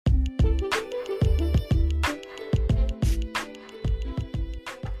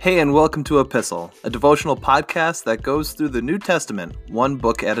Hey, and welcome to Epistle, a devotional podcast that goes through the New Testament one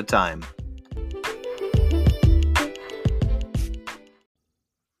book at a time.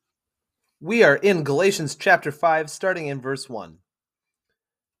 We are in Galatians chapter 5, starting in verse 1.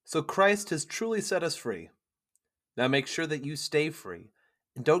 So Christ has truly set us free. Now make sure that you stay free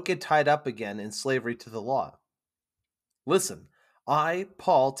and don't get tied up again in slavery to the law. Listen, I,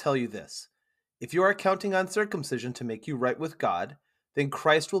 Paul, tell you this. If you are counting on circumcision to make you right with God, then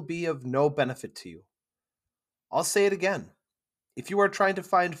Christ will be of no benefit to you. I'll say it again. If you are trying to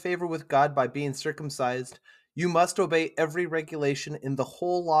find favor with God by being circumcised, you must obey every regulation in the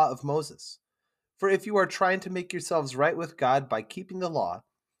whole law of Moses. For if you are trying to make yourselves right with God by keeping the law,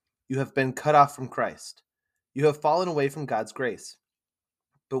 you have been cut off from Christ. You have fallen away from God's grace.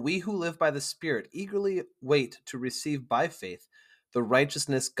 But we who live by the Spirit eagerly wait to receive by faith the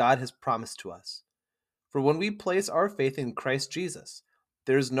righteousness God has promised to us. For when we place our faith in Christ Jesus,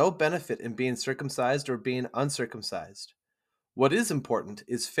 there is no benefit in being circumcised or being uncircumcised. What is important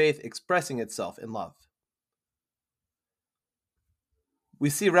is faith expressing itself in love. We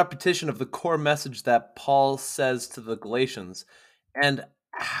see a repetition of the core message that Paul says to the Galatians. And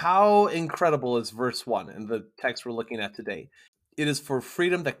how incredible is verse 1 in the text we're looking at today? It is for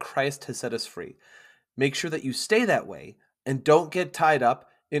freedom that Christ has set us free. Make sure that you stay that way and don't get tied up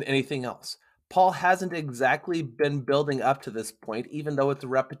in anything else. Paul hasn't exactly been building up to this point, even though it's a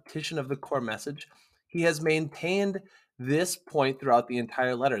repetition of the core message. He has maintained this point throughout the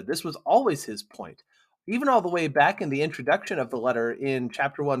entire letter. This was always his point, even all the way back in the introduction of the letter in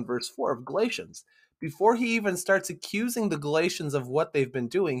chapter 1, verse 4 of Galatians. Before he even starts accusing the Galatians of what they've been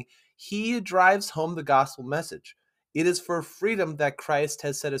doing, he drives home the gospel message. It is for freedom that Christ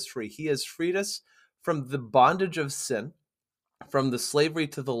has set us free. He has freed us from the bondage of sin, from the slavery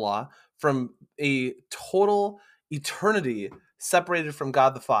to the law, from a total eternity separated from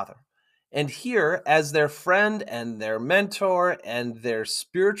God the Father. And here, as their friend and their mentor and their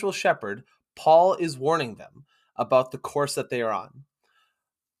spiritual shepherd, Paul is warning them about the course that they are on.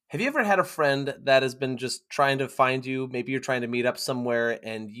 Have you ever had a friend that has been just trying to find you? Maybe you're trying to meet up somewhere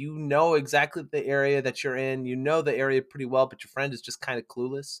and you know exactly the area that you're in. You know the area pretty well, but your friend is just kind of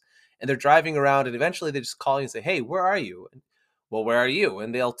clueless. And they're driving around and eventually they just call you and say, hey, where are you? And, well, where are you?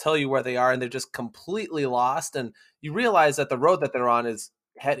 And they'll tell you where they are and they're just completely lost. And you realize that the road that they're on is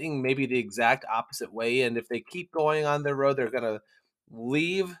heading maybe the exact opposite way. And if they keep going on their road, they're going to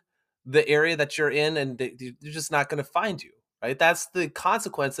leave the area that you're in and they're just not going to find you. Right? That's the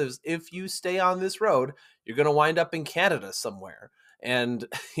consequences. If you stay on this road, you're going to wind up in Canada somewhere. And,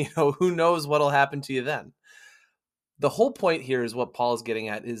 who knows what'll happen to you then. The whole point here is what Paul is getting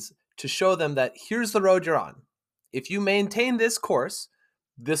at is to show them that here's the road you're on. If you maintain this course,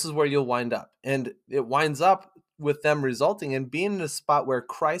 this is where you'll wind up. And it winds up with them resulting in being in a spot where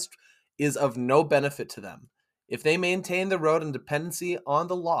Christ is of no benefit to them. If they maintain the road and dependency on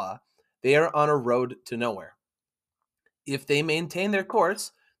the law, they are on a road to nowhere. If they maintain their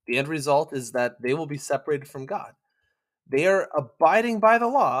course, the end result is that they will be separated from God. They are abiding by the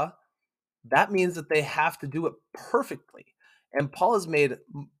law. That means that they have to do it perfectly. And Paul has made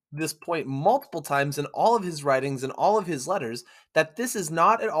this point multiple times in all of his writings and all of his letters that this is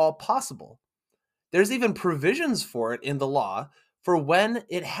not at all possible. There's even provisions for it in the law for when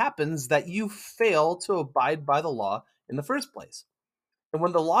it happens that you fail to abide by the law in the first place. And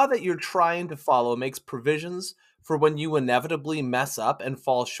when the law that you're trying to follow makes provisions for when you inevitably mess up and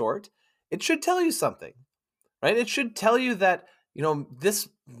fall short, it should tell you something, right? It should tell you that, this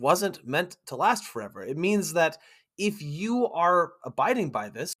wasn't meant to last forever. It means that if you are abiding by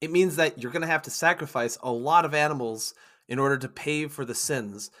this, it means that you're going to have to sacrifice a lot of animals in order to pay for the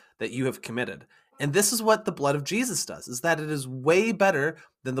sins that you have committed. And this is what the blood of Jesus does, is that it is way better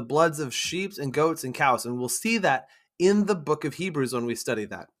than the bloods of sheep and goats and cows. And we'll see that in the book of Hebrews when we study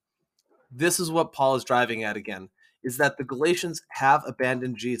that. This is what Paul is driving at again, is that the Galatians have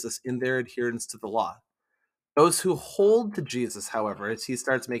abandoned Jesus in their adherence to the law. Those who hold to Jesus, however, as he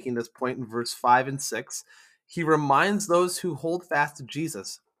starts making this point in verse 5 and 6, he reminds those who hold fast to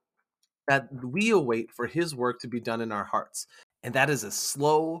Jesus that we await for his work to be done in our hearts. And that is a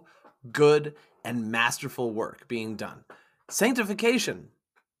slow, good, and masterful work being done. Sanctification.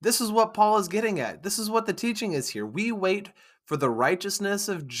 This is what Paul is getting at. This is what the teaching is here. We wait for the righteousness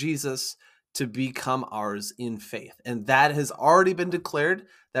of Jesus to become ours in faith. And that has already been declared,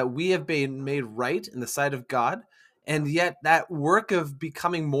 that we have been made right in the sight of God. And yet that work of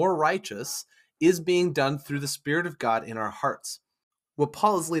becoming more righteous is being done through the Spirit of God in our hearts. What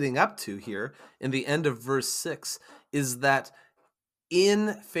Paul is leading up to here in the end of verse 6 is that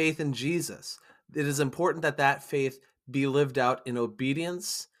in faith in Jesus, it is important that that faith be lived out in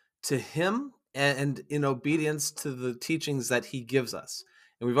obedience to him and in obedience to the teachings that he gives us.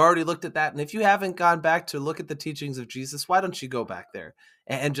 And we've already looked at that. And if you haven't gone back to look at the teachings of Jesus, why don't you go back there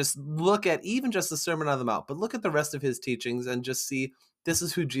and just look at even just the Sermon on the Mount, but look at the rest of his teachings and just see this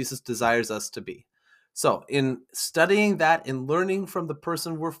is who Jesus desires us to be. So in studying that and learning from the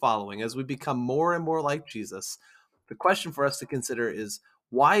person we're following as we become more and more like Jesus, the question for us to consider is,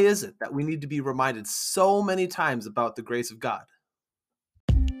 why is it that we need to be reminded so many times about the grace of God?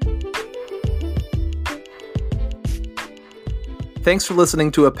 Thanks for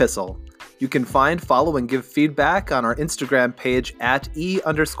listening to Epistle. You can find, follow, and give feedback on our Instagram page at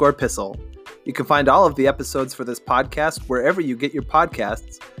 @e_pistle. You can find all of the episodes for this podcast wherever you get your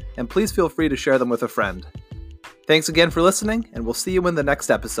podcasts, and please feel free to share them with a friend. Thanks again for listening, and we'll see you in the next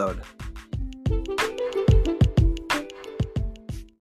episode.